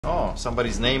Dino.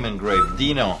 Somebody's name engraved.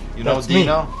 Dino. You know That's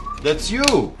Dino? me. That's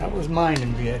you. That was mine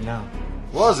in Vietnam.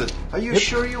 Was it? Are you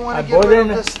sure you want I to get bought rid it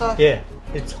of this stuff? Yeah,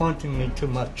 it's haunting me too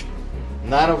much.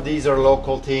 None of these are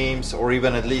local teams, or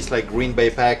even at least like Green Bay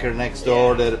Packer next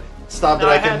door, that stuff that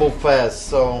I can move fast.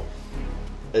 So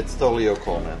it's totally your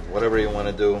call, man. Whatever you want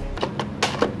to do.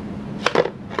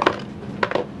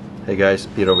 Hey guys,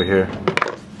 Pete over here.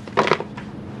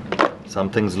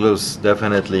 Something's loose,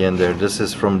 definitely in there. This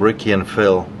is from Ricky and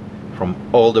Phil, from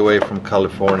all the way from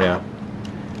California.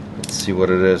 Let's see what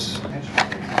it is.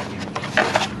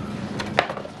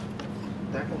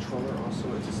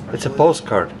 It's a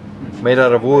postcard made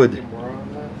out of wood.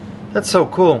 That's so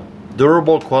cool.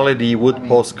 Durable quality wood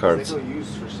postcards.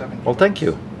 Well, thank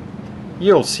you.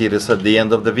 You'll see this at the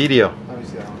end of the video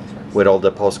with all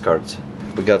the postcards.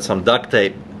 We got some duct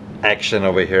tape action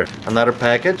over here. Another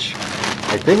package.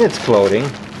 I think it's clothing.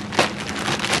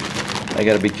 I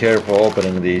gotta be careful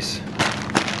opening these.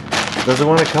 Doesn't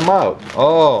want to come out.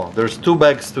 Oh, there's two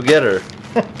bags together.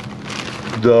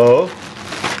 Duh.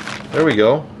 There we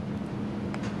go.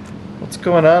 What's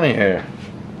going on here?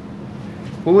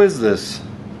 Who is this?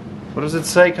 What does it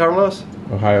say, Carlos?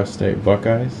 Ohio State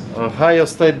Buckeyes. Ohio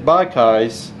State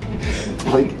Buckeyes.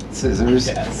 Like scissors.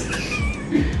 Yes.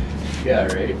 Yeah,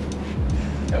 right.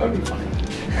 That would be funny.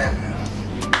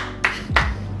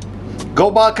 Go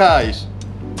Buckeyes!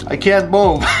 I can't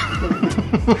move.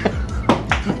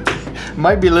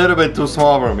 Might be a little bit too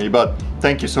small for me, but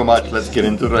thank you so much. Let's get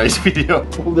into today's video.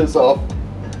 Pull this off.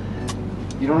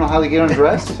 You don't know how to get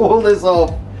undressed? Pull this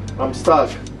off. I'm stuck.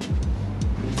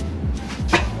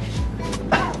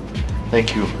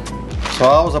 Thank you. So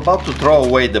I was about to throw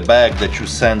away the bag that you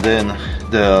sent in,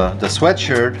 the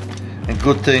sweatshirt, and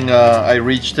good thing I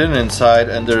reached inside,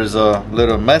 and there's a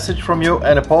little message from you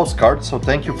and a postcard. So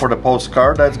thank you for the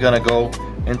postcard. That's gonna go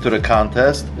into the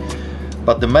contest.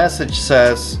 But the message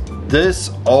says, this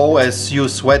OSU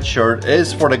sweatshirt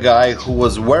is for the guy who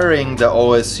was wearing the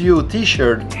OSU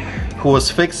t-shirt, who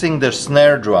was fixing the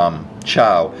snare drum.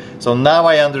 Ciao. So now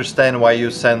I understand why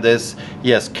you sent this.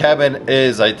 Yes, Kevin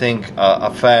is, I think,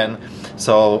 a fan.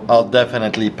 So I'll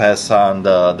definitely pass on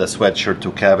the sweatshirt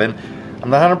to Kevin. I'm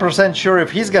not 100% sure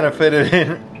if he's gonna fit it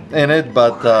in it,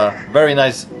 but very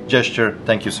nice gesture.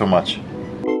 Thank you so much.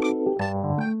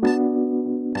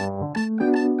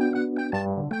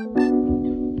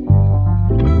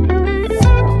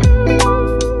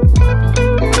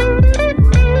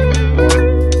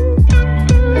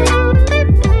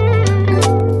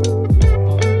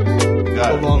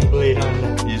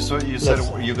 You said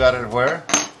you got it where?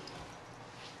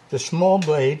 The small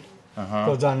blade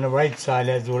goes on the right side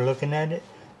as we're looking at it.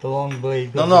 The long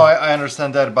blade goes No, I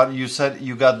understand that, but you said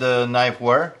you got the knife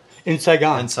where? in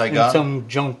Saigon. In Saigon? In some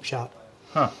junk shop.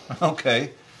 Huh,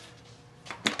 okay.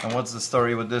 And what's the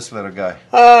story with this little guy?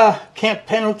 Camp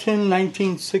Pendleton,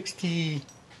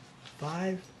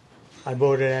 1965. I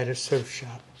bought it at a surf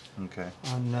shop. Okay.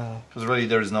 On Because really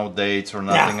there's no dates or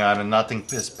nothing on it, nothing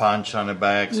is punched on the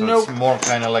back, so Nope. it's more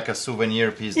kind of like a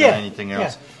souvenir piece than anything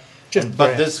else. Just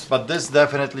But brass. this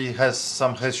definitely has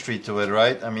some history to it,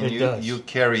 right? I mean, It does. you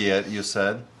carry it, you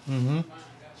said. Right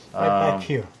back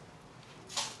here.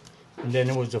 And then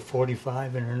it was a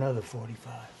 45 and another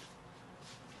 45.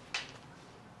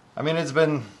 I mean, it's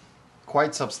been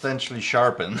quite substantially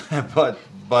sharpened, but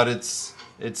it's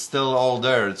still all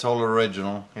there. It's all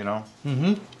original, you know.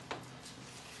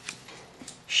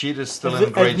 Sheet is still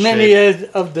in great As many shape.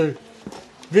 of the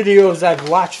videos I've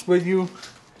watched with you,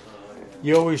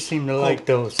 you always seem to like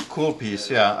those. Cool piece,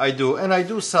 yeah, I do, and I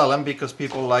do sell them because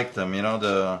people like them. You know,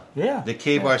 the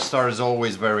KY Star is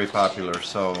always very popular.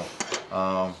 So,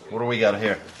 what do we got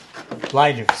here?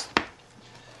 Lighters.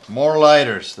 More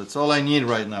lighters. That's all I need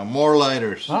right now. More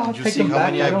lighters. I'll Did you take see them how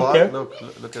back. many I I don't bought? care.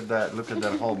 Look at that. Look at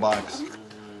that whole box.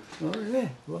 Oh, yeah.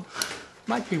 Well,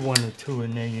 might be one or two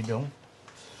in there you don't.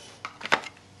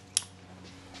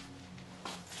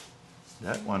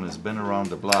 That one has been around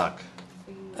the block.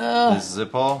 This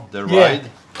Zippo, the yeah. ride.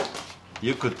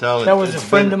 You could tell That was a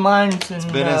friend of mine's. It's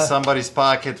been in somebody's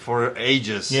pocket for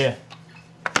ages. Yeah.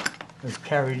 It was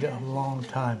carried a long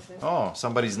time. Oh,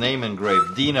 somebody's name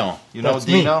engraved. Dino. You know That's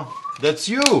Dino? me. That's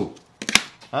you.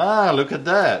 Ah, look at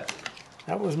that.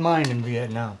 That was mine in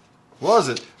Vietnam. Was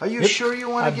it? Are you sure you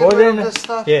want I to get bought rid it of this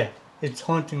stuff? Yeah. It's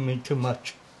haunting me too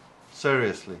much.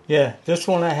 Seriously. Yeah. This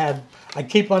one I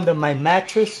keep under my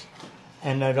mattress,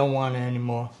 and I don't want it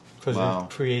anymore because Wow. it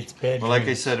creates bad Well, like I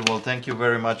dreams. said, well, thank you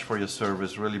very much for your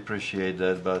service. Really appreciate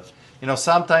that. But, you know,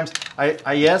 sometimes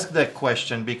I ask that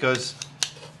question because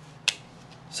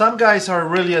Some guys are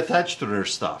really attached to their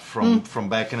stuff from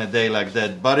back in the day like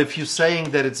that. But if you're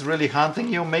saying that it's really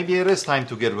haunting you, maybe it is time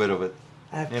to get rid of it.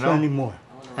 I have plenty more.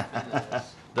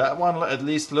 That one at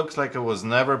least looks like it was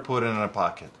never put in a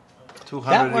pocket.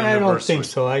 200 That one I don't anniversary. think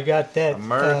so. I got that.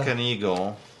 American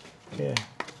Eagle. Yeah,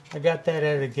 I got that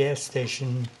at a gas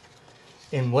station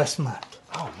in Westmont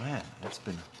Oh man, it's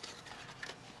been.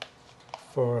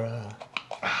 for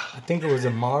I think it was a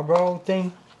Marlboro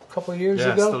thing a couple years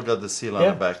Yeah, ago. still got the seal on Yeah.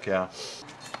 the back. Yeah.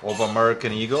 Of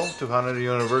American Eagle, 200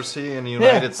 anniversary in the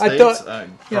United I States. thought,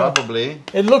 Probably.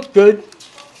 It looked good.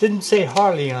 Didn't say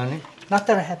Harley on it. Not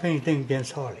that I have anything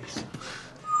against Harleys.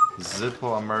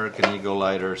 Zippo American Eagle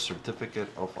lighter, certificate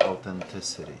of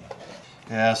authenticity.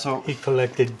 Yeah, so He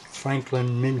collected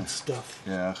Franklin Mint stuff.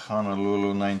 yeah,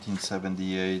 Honolulu,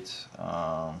 1978.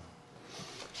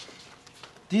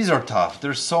 These are tough.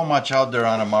 There's so much out there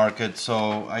on the market,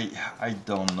 so I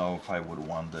don't know if I would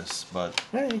want this, but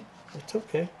Hey, it's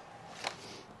okay.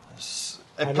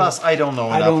 and plus I don't know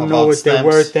enough I don't about know what stamps.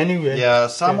 they're worth anyway. Yeah,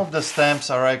 some Yeah. of the stamps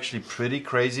are actually pretty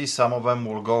crazy. Some of them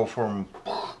will go from,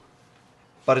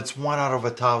 but it's 1 out of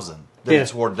 1,000 that Yeah.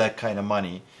 it's worth that kind of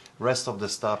money. Rest of the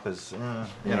stuff is,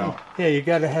 you know. Yeah, you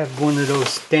got to have one of those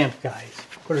stamp guys.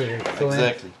 What are they?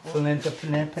 Exactly.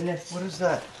 Philanthropist. What is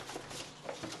that?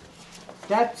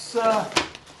 That's I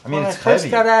mean, when it's I first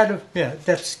heavy. got out of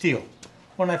that's steel.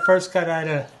 When I first got out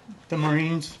of the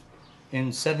Marines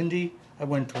in '70, I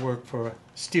went to work for a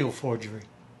steel forgery,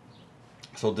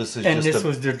 So this is and just this a,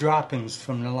 was the droppings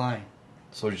from the line.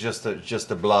 so it's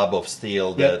just a blob of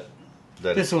steel Yep.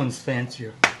 that This one's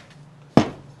fancier.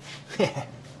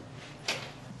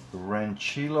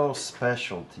 Ranchillo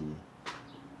Specialty.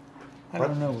 I But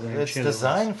don't know. where it's Ranchillo is.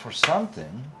 designed for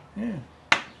something. Yeah,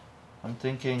 I'm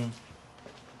thinking,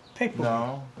 paper.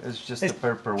 no, it's just a It's-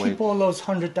 paperweight. Keep all those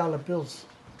 $100 bills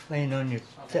laying on your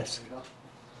desk.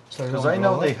 So they Because don't I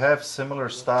know blow they up. have similar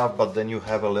stuff, but then you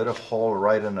have a little hole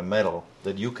right in the middle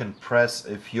that you can press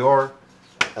if your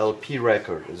LP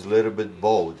record is a little bit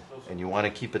bowed and you want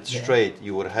to keep it Yeah. straight.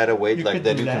 You would have a weight You like could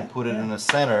that. do You can that, put it yeah. in the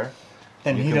center.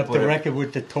 Then you heat can up put the it- record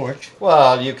with the torch.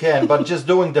 Well, you can, but just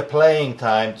doing the playing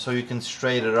time so you can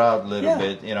straighten it out a little Yeah,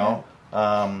 bit, you know.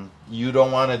 You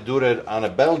don't want to do it on a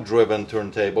belt-driven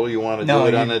turntable. You want to No, do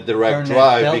it you on a direct burn that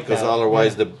drive belt because out,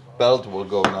 otherwise yeah. the belt will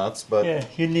go nuts. But Yeah,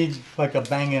 you need like a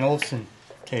Bang & Olufsen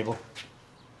table.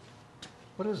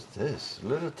 what is this? A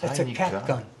little That's a tiny cap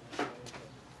gun.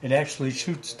 It actually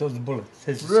shoots those bullets.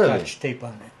 There's Really? Scotch tape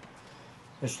on it.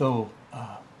 This little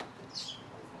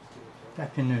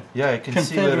back in the Yeah, I can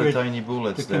see little Confederate- tiny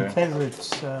bullets the there.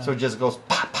 Confederates. So it just goes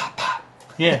pop, pop, pop.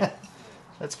 Yeah,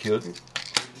 That's cute.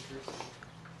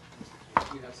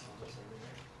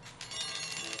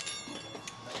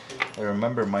 I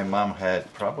remember my mom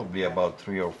had probably about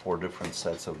 3 or 4 different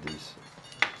sets of these.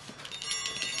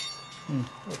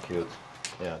 They're cute.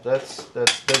 Yeah, that's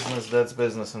business,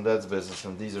 and that's business,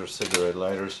 and these are cigarette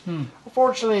lighters.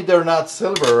 Unfortunately, they're not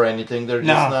silver or anything. They're just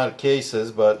No. not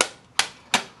cases, but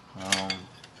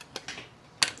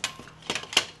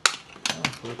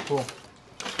pretty cool.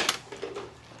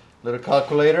 Little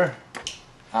calculator.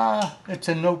 it's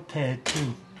a notepad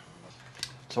too.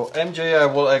 So MJ,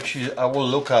 I will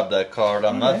look up that card.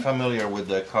 I'm not Okay. familiar with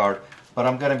that card, but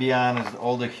I'm gonna be honest.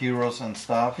 All the heroes and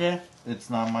stuff. Yeah. It's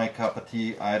not my cup of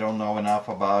tea. I don't know enough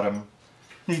about them.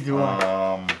 Neither do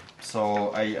I.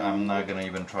 So I'm not gonna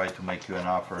even try to make you an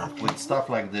offer. With stuff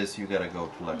like this, you gotta go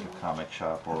to like a comic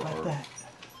shop or Like that.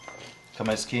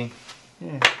 Comiskey,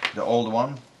 Yeah. the old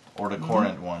one or the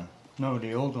current one. No,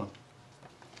 the old one.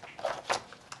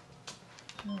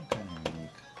 Kind of unique.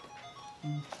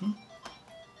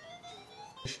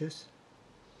 Delicious.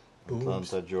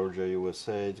 Boobs. Atlanta, Georgia,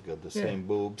 USA. It's got the Yeah. same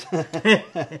boobs.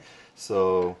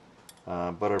 So,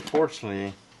 but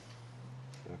unfortunately,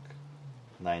 look,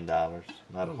 $9.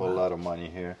 Not a whole lot of money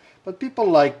here. But people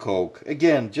like Coke.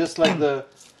 Again, just like the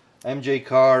MJ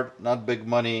card, not big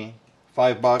money.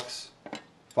 $5,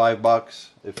 $5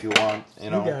 if you want. You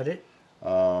know. You got it.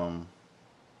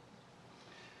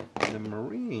 The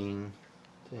Marine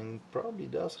thing probably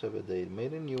does have a date.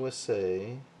 Made in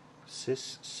USA.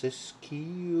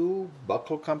 Siskiyou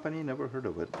Buckle Company. Never heard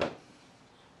of it.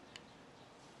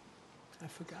 I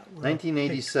forgot. Where I picked.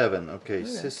 1987. Okay.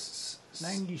 Look at that.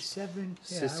 97.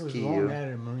 Yeah, I was Siskiyou. long out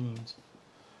of the Marines.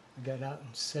 I got out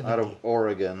in 70. Out of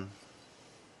Oregon.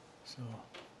 So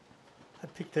I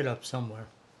picked it up somewhere.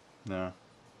 No.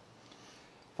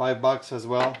 $5 as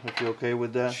well, if you're okay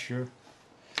with that. Sure.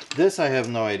 This I have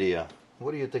no idea.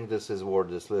 What do you think this is worth,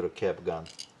 this little cap gun?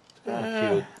 It's kind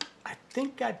of cute. I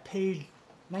think I paid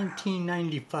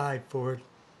 $19.95 for it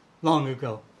long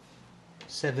ago.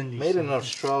 70. Made in something.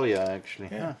 Australia, actually.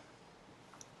 Yeah.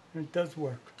 It does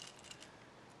work.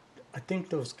 I think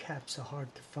those caps are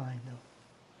hard to find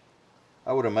though.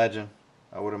 I would imagine.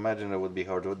 I would imagine that would be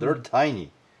hard. They're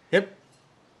tiny. Yep.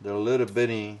 They're a little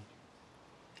bitty.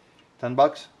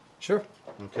 $10? Sure.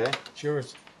 Okay. Sure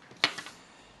is.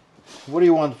 What do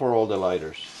you want for all the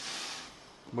lighters?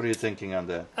 What are you thinking on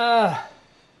that?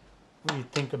 What do you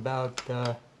think about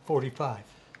 45?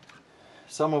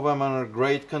 Some of them are in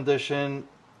great condition,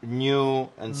 new,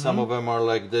 and some of them are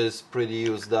like this, pretty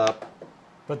used up.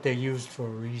 But they're used for a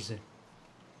reason.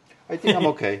 I think I'm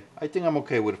okay. I think I'm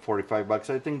okay with $45.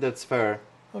 I think that's fair.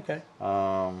 Okay.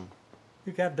 Um,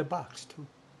 You can have the box too.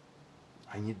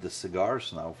 I need the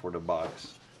cigars now for the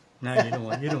box. No, you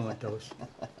don't want those.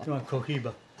 You want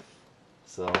Cohiba.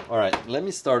 So, all right, let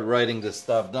me start writing this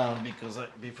stuff down because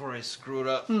before I screw it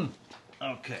up.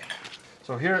 Okay.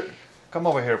 So here, come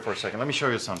over here for a second. Let me show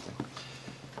you something.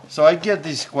 So I get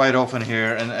these quite often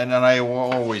here, and I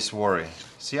always worry.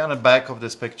 See on the back of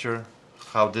this picture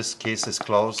how this case is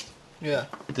closed? Yeah.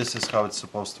 This is how it's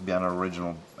supposed to be on an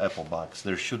original Apple box.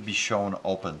 There should be shown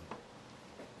open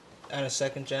And a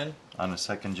second gen? on a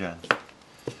second gen.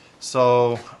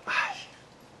 So,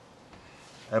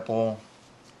 Apple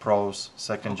Pros,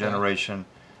 second generation,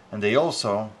 and they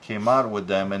also came out with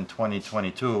them in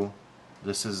 2022.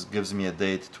 This gives me a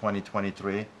date,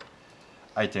 2023.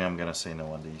 I think I'm gonna say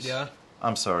no on these. Yeah.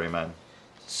 I'm sorry, man.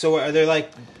 So are they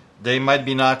like... They might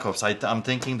be knockoffs. I'm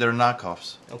thinking they're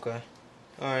knockoffs. Okay.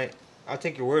 Alright. I'll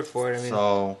take your word for it. I mean...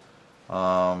 So,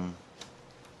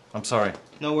 I'm sorry.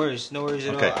 No worries. No worries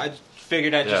at Okay. all. I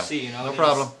figured I'd Yeah. just see, you know. No just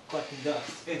problem. collecting dust.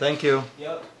 Thank you.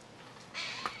 Yep.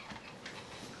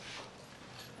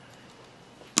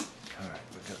 Alright,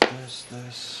 we got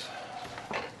this.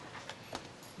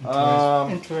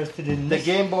 Interested in The this?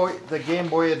 Game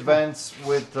Boy Advance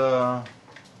with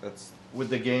That's with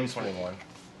the games. 21.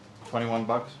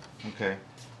 $21. Okay.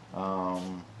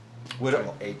 With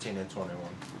 18 and 21.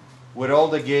 with all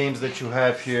the games that you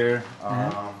have here,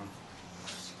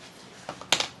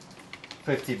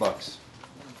 $50.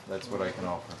 That's what I can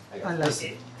offer. I like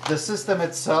it. The system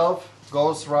itself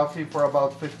goes roughly for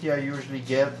about 50. I usually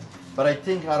get, but I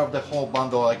think out of the whole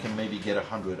bundle, I can maybe get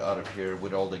 100 out of here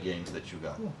with all the games that you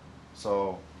got.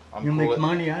 So I'm You cool make with-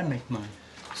 money, I make money.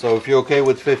 So if you're okay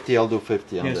with 50, I'll do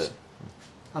 50 on Yes. that.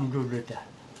 I'm good with that.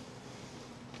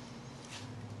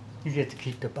 You get to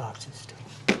keep the boxes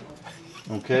too.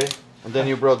 Okay. And then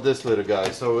you brought this little guy.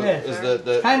 So Yeah. is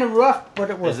the Kind of rough, but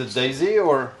it works. is it Daisy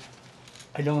or?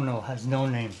 I don't know. Has no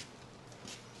name.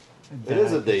 It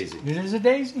is a daisy. It is a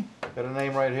daisy? Got a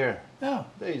name right here. No.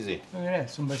 Daisy. Look at that.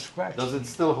 Somebody scratched Does it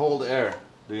still hold air?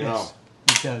 Do you Yes,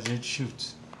 it does. It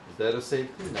shoots. know? Is that a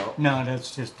safety? No. No,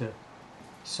 that's just a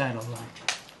satellite.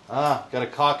 Ah, gotta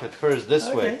cock it first this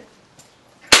way.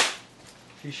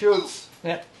 He shoots.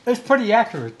 Yeah, it's pretty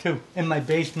accurate too. In my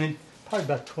basement, probably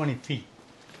about 20 feet.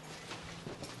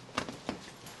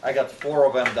 I got 4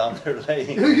 of them down there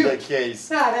laying in the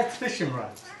case. Nah, that's fishing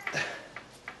rods.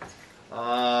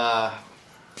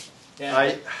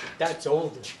 Yeah, That's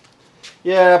older.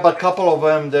 yeah, but a couple of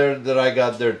them there that I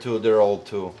got there too, they're old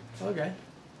too. Okay.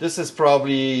 This is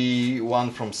probably one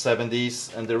from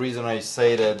 70s, and the reason I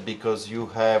say that because you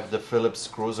have the Phillips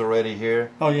screws already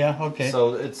here. Oh yeah, okay.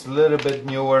 So it's a little bit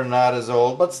newer, not as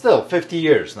old, but still 50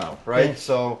 years now, right? Yes.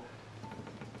 So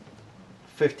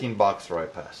 $15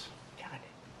 right pass. Got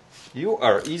it. You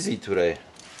are easy today.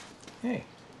 Hey,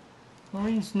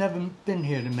 Marines never been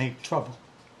here to make trouble.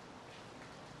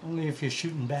 Only if you're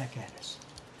shooting back at us.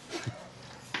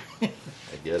 I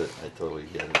get it. I totally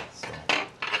get it. So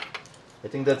I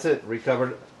think that's it.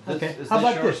 Recovered. Okay. Is How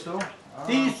this about yours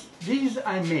this? too? These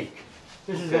I make.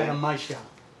 This is Okay. out of my shop.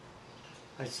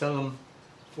 I sell them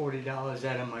 $40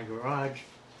 out of my garage.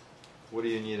 What do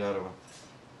you need out of them?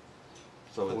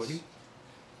 So 40? it's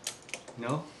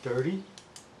No, 30.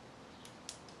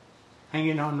 Hang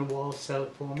it on the wall, sell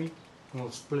it for me, and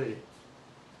we'll split it.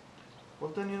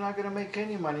 well, then you're not gonna make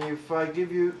any money if I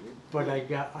give you. But I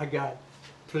got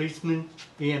policeman,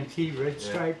 EMT, red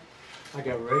stripe. I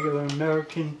got regular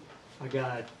American. I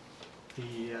got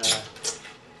the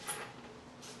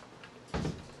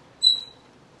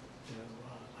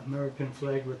American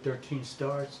flag with 13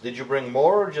 stars. Did you bring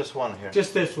more or just one here?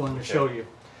 Just this one to show you.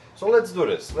 So let's do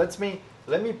this. Let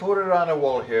me put it on a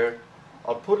wall here.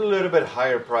 I'll put a little bit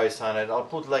higher price on it. I'll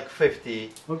put like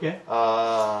 50. Okay.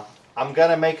 I'm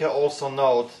gonna make also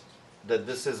note that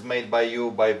this is made by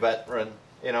you, by veteran,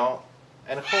 you know,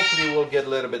 and hopefully we'll get a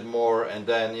little bit more, and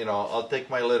then, you know, I'll take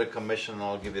my little commission and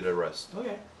I'll give you the rest.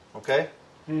 Okay. Okay?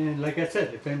 And like I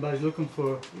said, if anybody's looking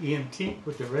for EMT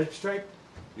with the red stripe,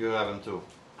 You have them too.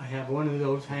 I have one of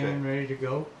those hanging ready to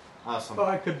go. Awesome. So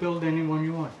I could build any one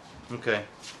you want. Okay.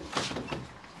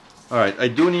 All right, I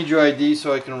do need your ID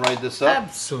so I can write this up.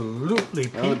 Absolutely,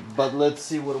 Pete. But let's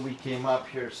see what we came up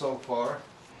here so far.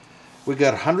 We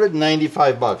got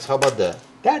 195 bucks. How about that?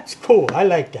 That's cool. I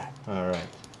like that. All right.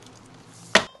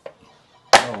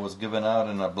 Oh, it was given out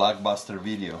in a Blockbuster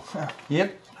video.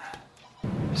 Yep.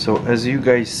 So as you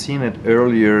guys seen it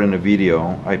earlier in the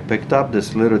video, I picked up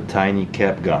this little tiny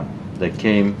cap gun that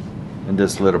came in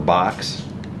this little box,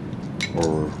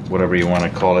 or whatever you want to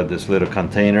call it, this little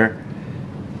container.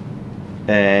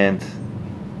 And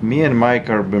me and Mike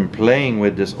have been playing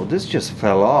with this. Oh, this just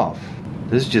fell off.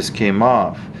 This just came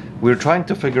off. We're trying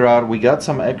to figure out, we got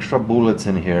some extra bullets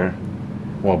in here.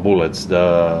 Well, bullets,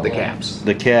 the caps.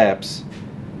 The caps.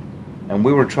 And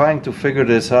we were trying to figure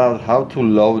this out, how to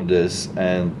load this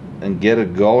and get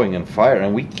it going and fire.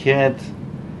 And we can't.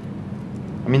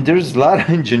 I mean, there's a lot of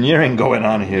engineering going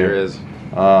on here. There is.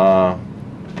 I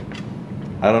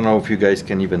don't know if you guys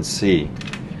can even see.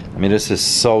 I mean, this is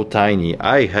so tiny.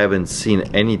 I haven't seen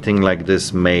anything like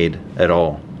this made at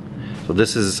all. So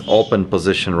this is open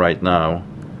position right now.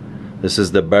 This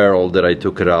is the barrel that I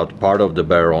took it out, part of the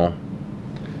barrel.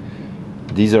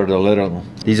 These are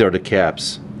the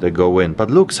caps that go in. But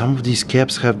look, some of these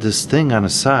caps have this thing on the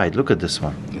side. Look at this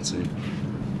one. Let's see.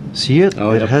 See it?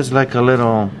 Oh, it yep. has like a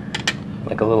little...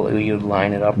 you'd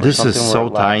line it up. This is so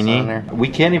tiny. We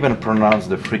can't even pronounce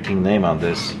the freaking name on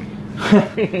this.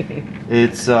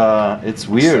 It's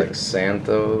weird. It's like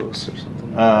Santos or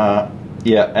something.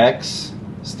 Yeah, X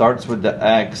starts with the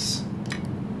X,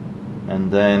 and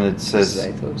then it says.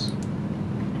 Santos.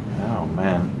 Oh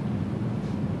man.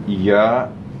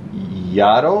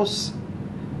 Yaros,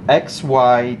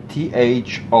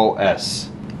 XYTHOS.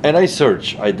 And I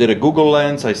search. I did a Google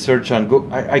Lens. I search on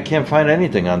Google. I can't find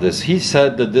anything on this. He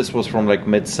said that this was from like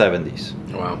mid 70s.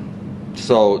 Wow.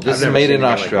 So this is made in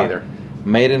Austria.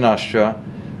 Made in Austria.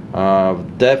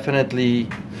 Definitely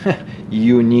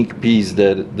unique piece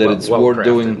that it's worth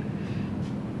doing.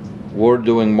 Worth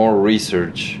doing more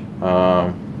research.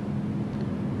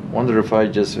 Wonder if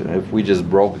we just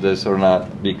broke this or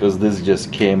not, because this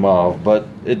just came off. But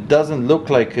it doesn't look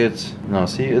like it's. No,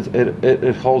 see,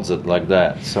 it holds it like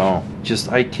that. So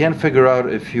I can't figure out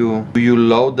if you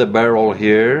load the barrel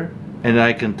here, and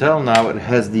I can tell now it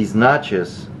has these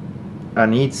notches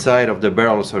on each side of the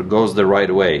barrel, so it goes the right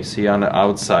way. See, on the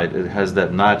outside it has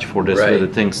that notch for this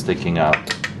little thing sticking out.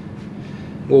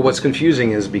 Well, what's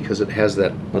confusing is because it has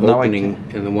that opening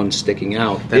and the one sticking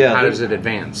out, then how does it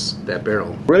advance, that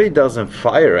barrel? Really doesn't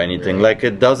fire anything, like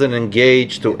it doesn't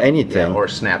engage to anything. Yeah, or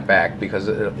snap back, because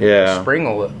the spring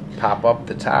will pop up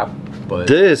the top. But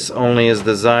this only is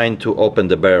designed to open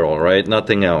the barrel, right?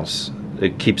 Nothing else.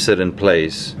 It keeps it in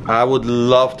place. I would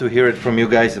love to hear it from you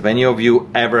guys. If any of you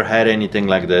ever had anything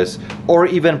like this, or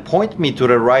even point me to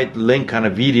the right link on a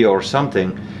video or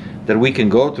something that we can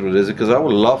go through this, because I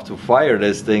would love to fire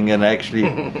this thing and actually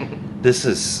this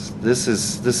is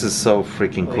so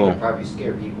freaking cool. You can probably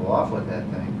scare people off with that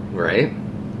thing. Right?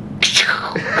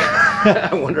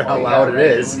 I wonder how loud it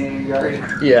is.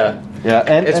 Yeah. Yeah,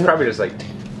 and it's probably just like.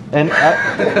 And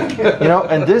you know,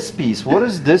 and this piece, what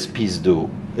does this piece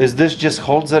do? Is this just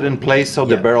holds it in place so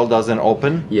the barrel doesn't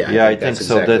open? Yeah, I think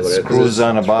so. That screws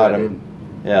on the bottom.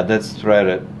 Yeah, that's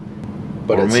threaded.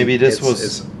 But or maybe this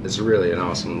it's really an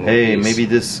awesome. Hey, piece. maybe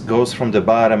this goes from the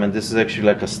bottom, and this is actually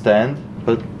like a stand,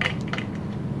 but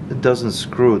it doesn't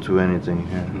screw to anything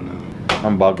here. No.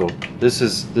 I'm boggled. This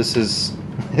is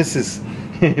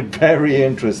very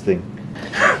interesting.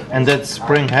 And that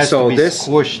spring has to be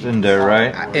squished in there,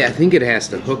 right? I think it has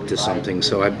to hook to something.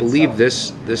 So I believe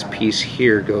this piece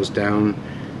here goes down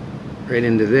right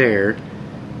into there.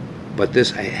 But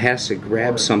this has to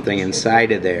grab something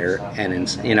inside of there, and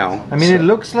you know. I mean, it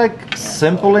looks like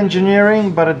simple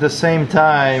engineering, but at the same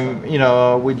time, you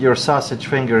know, with your sausage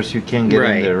fingers, you can't get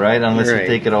in there, right? Unless you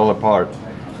take it all apart.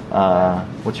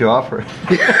 What you offer?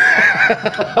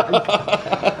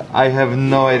 I have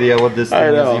no idea what this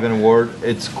thing is even worth.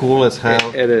 It's cool as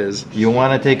hell. It is. You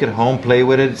want to take it home, play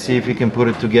with it, see if you can put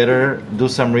it together, do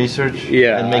some research,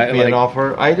 and make me an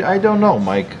offer? I don't know,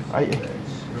 Mike.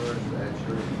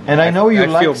 And I know you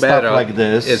like stuff like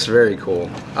this. It's very cool.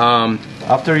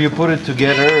 After you put it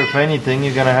together, if anything,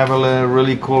 you're gonna have a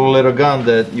really cool little gun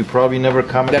that you probably never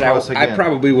come across again. I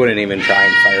probably wouldn't even try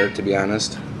and fire it, to be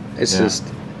honest. It's just.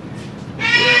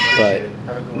 But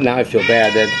now I feel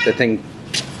bad that the thing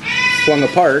flung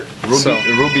apart.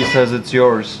 Ruby says it's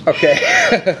yours. Okay.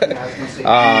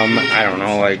 I don't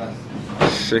know, like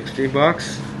 $60.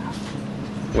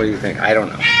 What do you think? I don't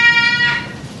know.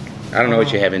 I don't know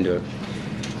what you have into it.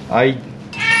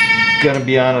 gonna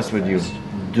be honest with you.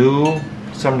 Do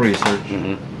some research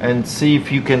and see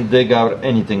if you can dig out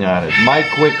anything on it. My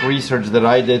quick research that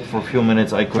I did for a few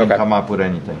minutes, I couldn't come up with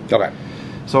anything. Okay.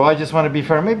 So I just want to be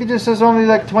fair. Maybe this is only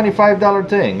like $25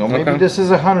 thing, or maybe this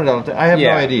is $100 thing. I have no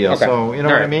idea. Okay. So you know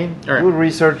what I mean. Do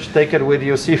research, take it with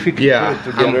you, see if you can put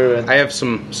it together. I have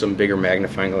some bigger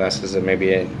magnifying glasses that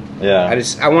maybe. Yeah.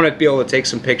 I want to be able to take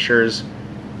some pictures,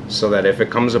 so that if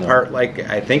it comes apart like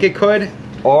I think it could,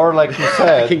 or like you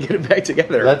said, I can get it back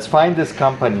together. Let's find this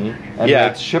company and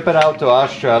let's ship it out to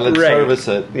Austria. Let's service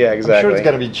it. Yeah, exactly. I'm sure it's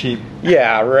gonna be cheap.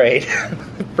 Yeah, right.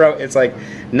 Bro, it's like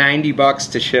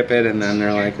 $90 to ship it, and then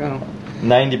they're like, oh.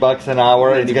 $90 an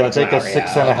hour. It's gonna take us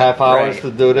 6.5 hours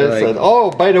to do this. Like, and oh,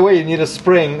 by the way, you need a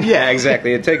spring. Yeah,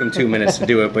 exactly. It'd take them 2 minutes to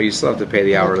do it, but you still have to pay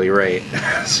the hourly rate.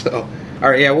 So, all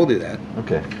right, yeah, we'll do that.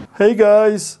 Okay. Hey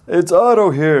guys, it's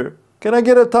Otto here. Can I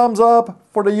get a thumbs up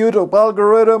for the YouTube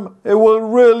algorithm? It will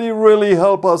really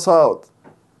help us out.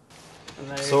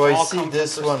 So I see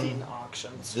this one.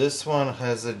 This one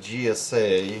has a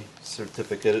GSA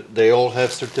certificate. They all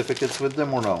have certificates with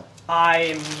them or no?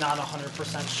 I'm not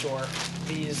 100% sure.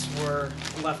 These were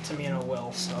left to me in a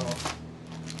will, so.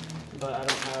 But I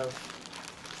don't have.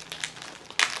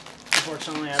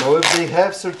 Unfortunately, so if they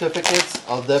have certificates,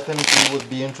 I'll definitely would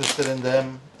be interested in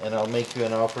them, and I'll make you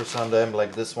an offer on them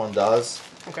like this one does.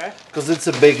 Okay. Because it's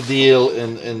a big deal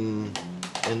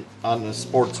on the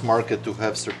sports market to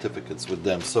have certificates with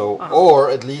them. So,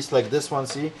 or at least like this one,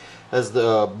 see, has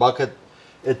the bucket.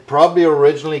 It probably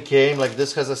originally came like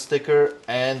this, has a sticker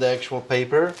and the actual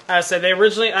paper. I said they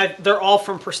originally. They're all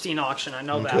from Pristine Auction. I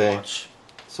know that much.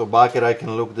 So bucket, I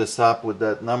can look this up with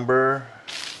that number.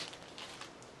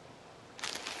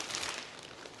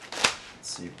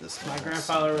 See if this. My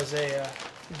grandfather was a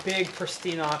big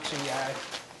Pristine Auction guy.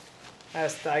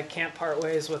 I can't part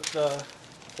ways with the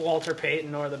Walter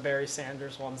Payton or the Barry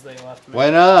Sanders ones they left me. Why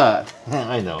not?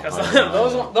 I know.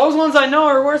 Those ones I know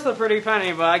are worth a pretty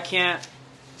penny, but I can't.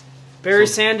 Barry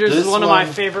Sanders is one of my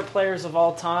favorite players of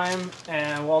all time,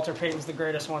 and Walter Payton's the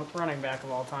greatest running back of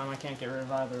all time. I can't get rid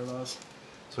of either of those.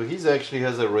 So he actually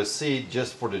has a receipt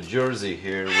just for the jersey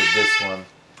here with this one.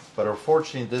 But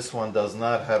unfortunately, this one does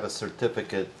not have a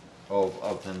certificate of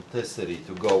authenticity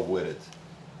to go with it.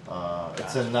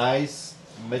 It's a nice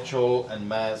Mitchell and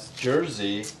Mass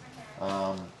jersey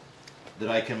that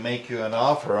I can make you an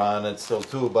offer on it still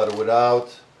too, but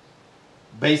without,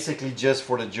 basically just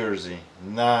for the jersey,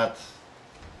 not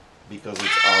because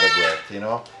it's autographed, you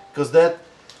know? Because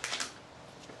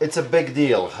it's a big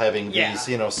deal having these,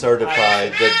 you know,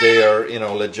 certified that they are, you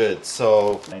know, legit.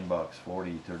 So $9,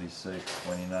 40, 36,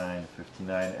 29,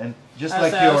 59, and just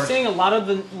like yours. I was seeing a lot of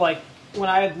the, like when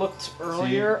I had looked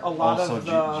earlier, a lot of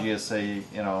the GSA,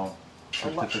 you know,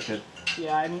 certificate.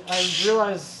 Yeah, I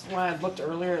realized when I had looked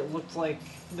earlier, it looked like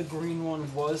the green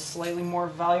one was slightly more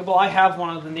valuable. I have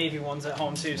one of the navy ones at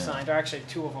home too, signed, or actually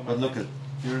two of them. But look at,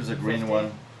 here's a green 50.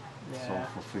 one, sold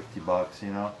for $50,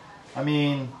 you know. I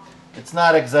mean, it's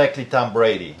not exactly Tom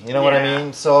Brady, you know what I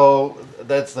mean? So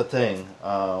that's the thing. If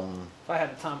I had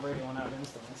a Tom Brady one, I would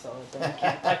instantly sell it.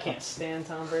 But I can't stand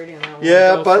Tom Brady, and I would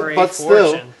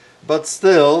go but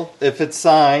still, if it's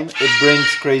signed, it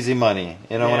brings crazy money.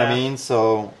 You know what I mean?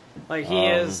 So like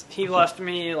he left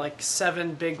me like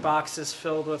 7 big boxes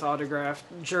filled with autographed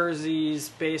jerseys,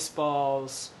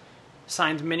 baseballs,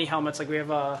 signed mini helmets. Like we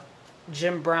have a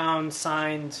Jim Brown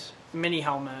signed mini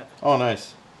helmet. Oh,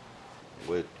 nice.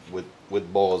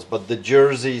 With balls, but the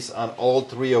jerseys on all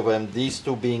 3 of them, these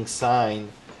 2 being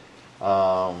signed.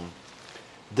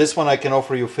 This one I can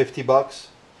offer you $50.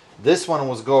 This one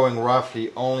was going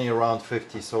roughly only around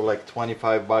 50, so like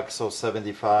 $25, so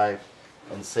 75,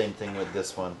 and same thing with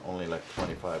this one, only like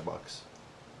 $25.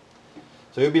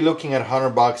 So you'll be looking at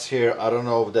 $100 here. I don't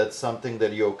know if that's something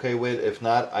that you're okay with. If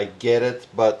not, I get it,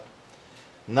 but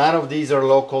none of these are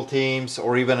local teams,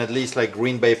 or even at least like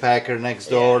Green Bay Packer next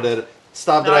door that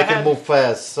stuff that I can move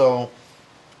fast. So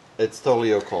it's totally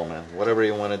your call, man. Whatever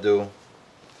you want to do.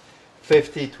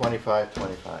 50, 25,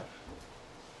 25.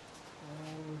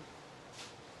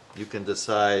 You can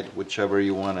decide whichever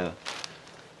you want to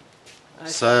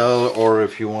sell, or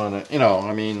if you want to, you know,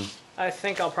 I mean. I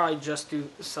think I'll probably just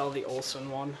sell the Olsen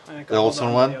one. The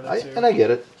Olsen one? And I get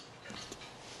it.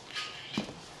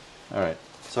 Alright.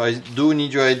 So I do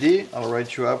need your ID. I'll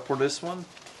write you up for this one.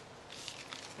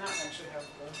 I actually have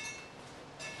the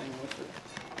thing with it.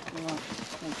 I'm not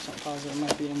 100% positive. It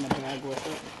might be in the bag with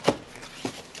it.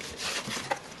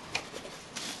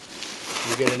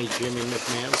 You get any Jimmy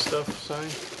McMahon stuff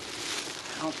signed?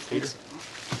 I don't think so.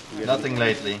 Nothing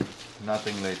lately.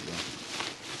 Nothing lately.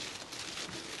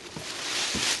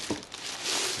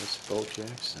 That's Bo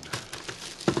Jackson.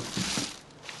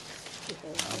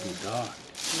 Blvd dog.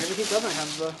 Maybe he doesn't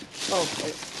have the. Oh,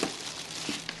 wait.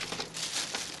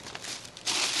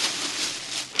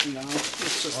 No,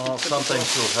 it's just the something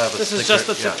typical- to have a This sticker. is just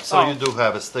the yeah. tip- So oh. you do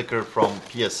have a sticker from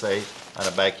PSA on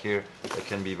the back here that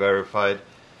can be verified.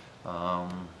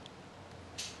 Usually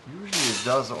it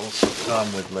does also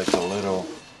come with like a little.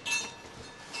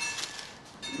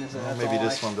 Well, maybe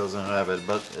this one doesn't have it,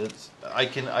 but it's. I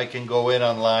can go in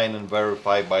online and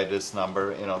verify by this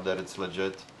number, you know, that it's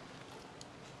legit.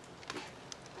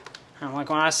 And like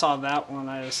when I saw that one,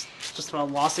 I just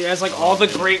about lost it. He has like all the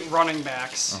great running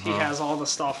backs. He has all the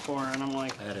stuff for, and I'm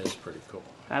like, That is pretty cool.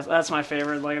 that's my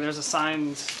favorite. Like there's a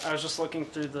sign. I was just looking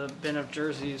through the bin of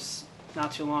jerseys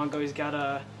not too long ago. He's got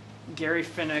a Gary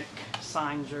Finnick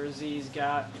signed jersey. He's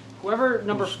got whoever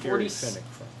number Who's 40 Gary Finnick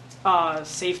from?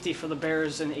 safety for the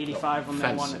Bears in '85 when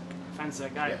they won it.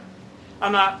 Fensick. Yeah.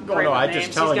 I'm not great no, with I names.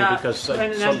 just telling He's you got, because, like,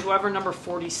 and then some- whoever number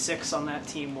 46 on that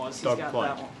team was, he's Doug got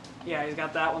Blank. that one. Yeah, he's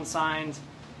got that one signed.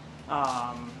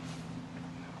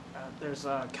 There's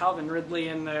Calvin Ridley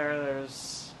in there.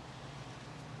 There's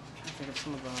I'm trying to think of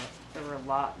some of the. There were a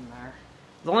lot in there.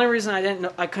 The only reason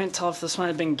I couldn't tell if this one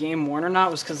had been game worn or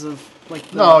not was because of like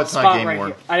the No, it's not spot game right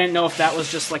worn. here. I didn't know if that was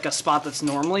just like a spot that's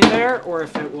normally there or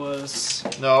if it was.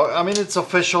 No, I mean it's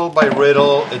official by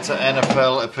Riddle. It's an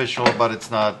NFL official, but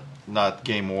it's not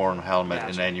game worn helmet in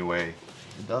Gotcha. any way.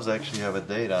 It does actually have a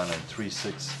date on it,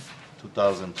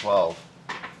 3/6/2012.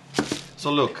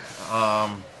 So look,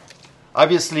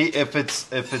 obviously if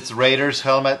it's Raiders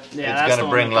helmet, Yeah, it's that's the gonna one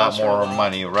bring a that lot goes for more a lot.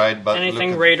 money, right? But Anything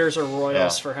look at, Raiders or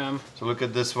Royals yeah. for him. So look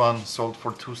at this one, sold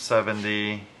for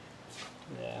 $270.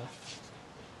 Yeah.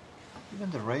 Even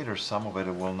the Raiders, some of it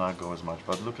will not go as much.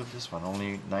 But look at this one,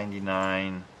 only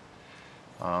 $99.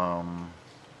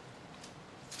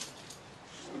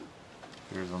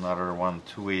 Here's another one,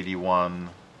 $281.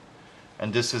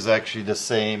 And this is actually the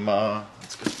same.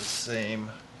 It's got the same.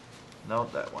 No,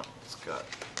 that one. It's got.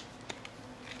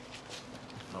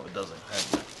 No, it doesn't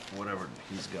have that. Whatever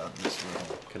he's got. This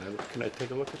little. Can I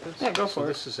take a look at this? Yeah, go So for it.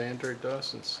 this is Andre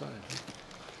Dawson's sign.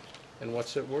 And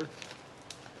what's it worth?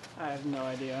 I have no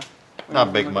idea.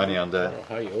 Not big money on I that. don't know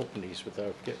how you open these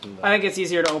without getting the I think it's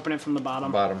easier to open it from the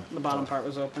bottom. Bottom. The bottom part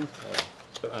was open.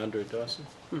 So Andre Dawson?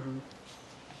 Mm-hmm.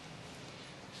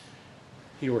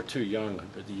 You were too young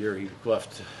the year he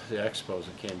left the Expos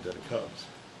and came to the Cubs.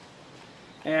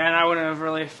 And I wouldn't have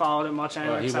really followed it much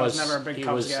anyway because I was never a big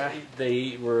Cubs guy.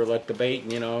 They were like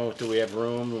debating, you know, do we have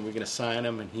room? Are we going to sign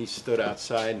him? And he stood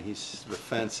outside and he's the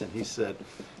fence and he said,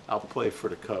 "I'll play for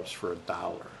the Cubs for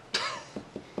 $1."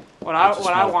 What I just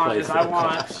want wanna play is for the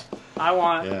Cubs. I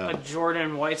want Yeah. a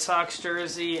Jordan White Sox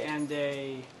jersey and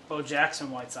a Bo Jackson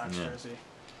White Sox jersey.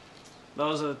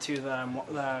 Those are the two that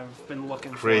I've been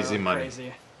looking Crazy for. money.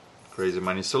 Crazy. Crazy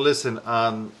money. So listen,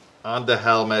 on the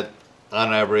helmet,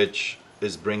 on average,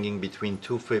 is bringing between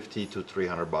 $250 to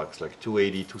 $300, like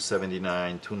 $280,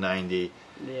 $279, $290.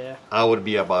 Yeah. I would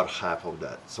be about half of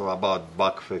that, so about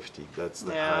 $150. That's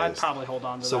the Yeah, I'd highest. probably hold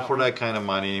on to So that for one. that kind of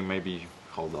money, maybe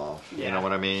hold off. Yeah. You know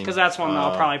what I mean? Because that's one that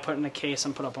I'll probably put in a case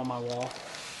and put up on my wall.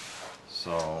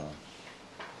 So,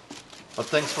 but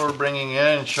thanks for bringing it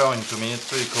in and showing to me. It's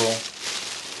pretty cool.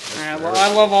 Yeah, well,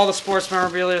 I love all the sports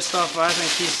memorabilia stuff, but I think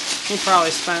he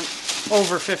probably spent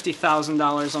over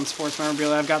 $50,000 on sports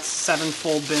memorabilia. I've got 7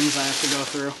 full bins I have to go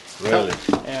through. Really?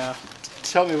 Yeah.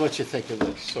 Tell me what you think of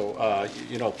this. So,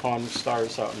 you know, Pawn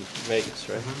Stars out in Vegas,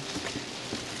 right?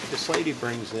 This lady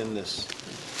brings in this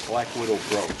Black Widow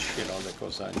brooch, you know, that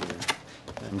goes on here.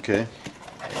 Okay.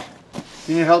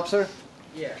 Can you help, sir?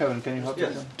 Yeah. Kevin, can you help?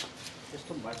 Yes. us? Just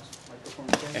a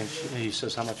microphone. And he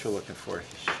says, "How much you looking for?"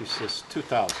 She says,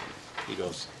 $2,000. He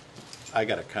goes, "I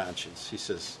got a conscience." He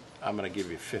says, "I'm going to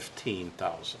give you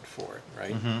 $15,000 for it,"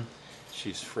 right?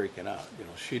 She's freaking out. You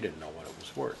know, she didn't know what it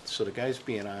was worth. So the guy's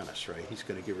being honest, right? He's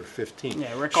going to give her 15.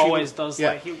 Yeah, Rick She always lo- does,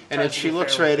 Yeah, like, he and tries then to she be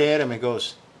looks fair right at him and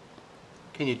goes,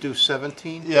 "Can you do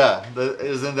 17?" Yeah,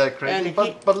 isn't that crazy? And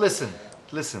But listen.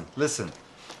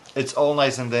 It's all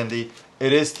nice and dandy.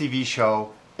 It is TV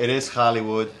show. It is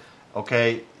Hollywood.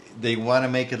 Okay, they want to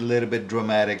make it a little bit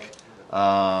dramatic.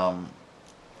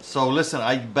 So listen,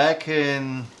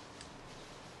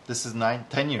 this is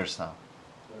 10 years now.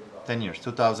 10 years,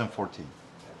 2014.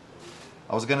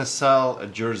 I was gonna sell a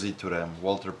jersey to them,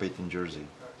 Walter Payton jersey.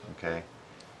 Okay.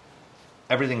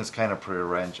 Everything is kind of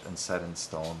prearranged and set in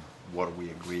stone, what we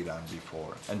agreed on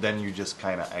before, and then you just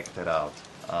kind of act it out.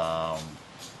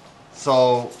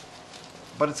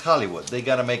 But it's Hollywood. They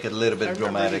gotta make it a little bit I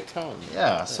remember dramatic. you telling me.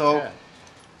 Yeah. So Yeah.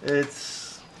 it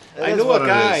I is knew what a it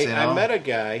guy. is, you know? I met a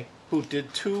guy who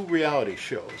did 2 reality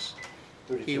shows.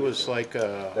 He was like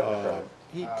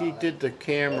he did the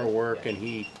camera work and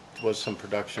he was some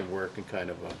production work and kind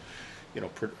of a, you know,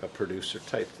 a producer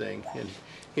type thing, and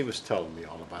he was telling me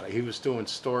all about it. He was doing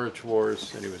Storage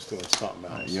Wars, and he was doing something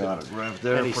else. You autograph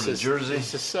there for the jersey. He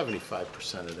says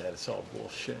 75% of that it's all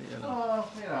bullshit, you know.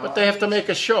 Well, you know, But they have to make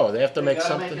a show. They have to make gotta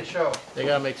something. make a show. They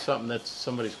gotta make something that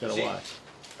somebody's gonna watch.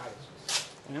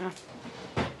 Yeah.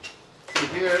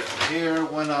 Here,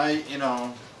 when I, you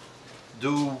know,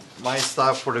 do my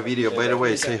stuff for the video. By the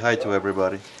way, say hi to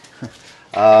everybody.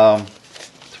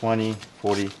 20,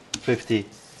 40, 50.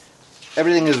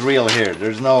 Everything is real here.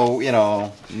 There's no, you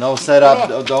know, no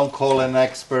setup. Don't call an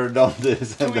expert. Don't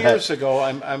this and 2 that. years ago,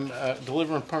 I'm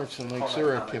delivering parts in Lake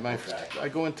Zurich, and I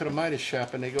go into the Midas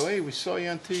shop, and they go, "Hey, we saw you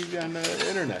on TV on the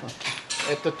internet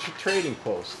at the trading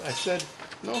post." I said,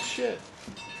 "No shit."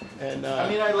 And I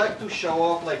mean, I like to show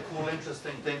off like cool,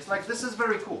 interesting things. Like this is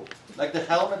very cool. Like the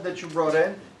helmet that you brought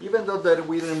in, even though that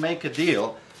we didn't make a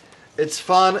deal, it's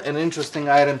fun and interesting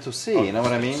item to see. You know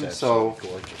what I mean? It's So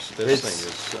gorgeous. This thing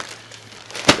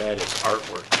is that is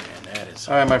artwork, man. That is.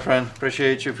 all right, my friend.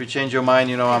 Appreciate you. If you change your mind,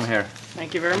 you know I'm here.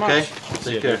 Thank you very Okay. much.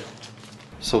 Take care.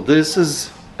 So this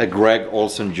is a Greg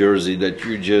Olson jersey that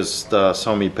you just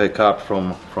saw me pick up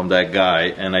from that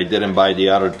guy, and I didn't buy the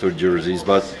other two jerseys,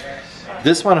 but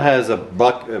this one has a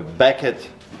Beckett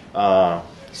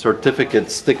certificate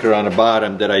sticker on the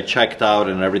bottom that I checked out,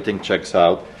 and everything checks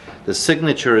out. The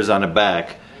signature is on the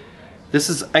back. This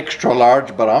is extra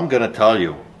large, but I'm gonna tell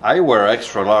you, I wear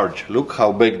extra large. Look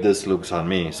how big this looks on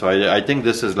me. So I think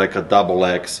this is like a double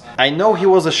X. I know he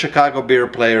was a Chicago Bear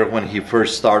player when he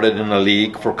first started in the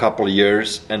league for a couple of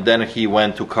years, and then he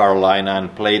went to Carolina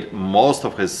and played most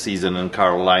of his season in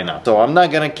Carolina. So I'm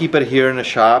not gonna keep it here in the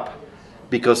shop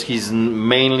because he's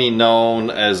mainly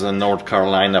known as a North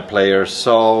Carolina player.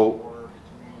 So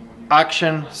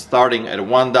auction starting at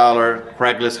 $1,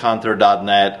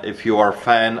 CraigslistHunter.net. If you are a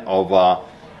fan of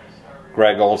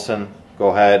Greg Olson, go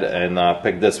ahead and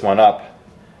pick this one up.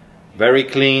 Very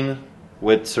clean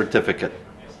with certificate.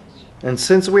 And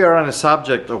since we are on the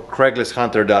subject of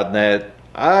CraigslistHunter.net,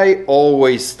 I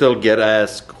always still get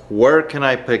asked, where can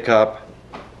I pick up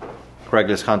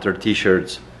Craigslist Hunter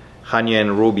t-shirts? Hanya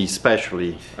and Ruby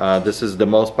especially. This is the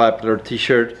most popular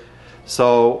t-shirt.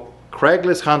 So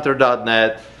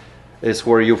CraigslistHunter.net is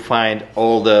where you find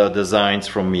all the designs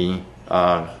from me.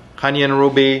 Hanya and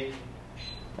Ruby,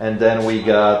 and then we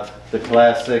got the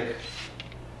classic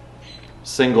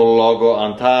single logo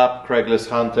on top, Craigslist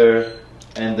Hunter,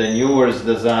 and the newest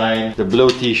design, the blue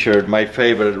t-shirt, my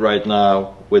favorite right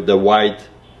now, with the white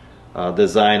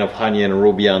design of Hanya and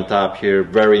Ruby on top here.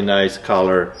 Very nice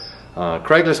color.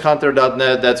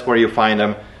 CraigslistHunter.net, that's where you find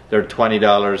them. They're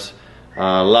 $20.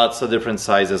 Lots of different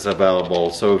sizes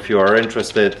available. So if you are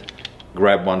interested,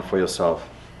 grab one for yourself.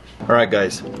 Alright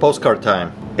guys, postcard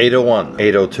time. 801,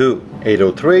 802,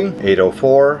 803,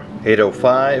 804,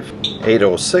 805,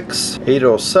 806,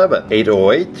 807,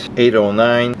 808,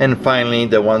 809, and finally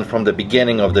the one from the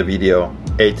beginning of the video,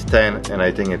 810, and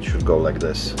I think it should go like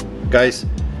this. Guys,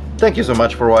 thank you so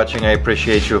much for watching. I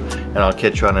appreciate you, and I'll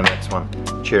catch you on the next one.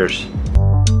 Cheers.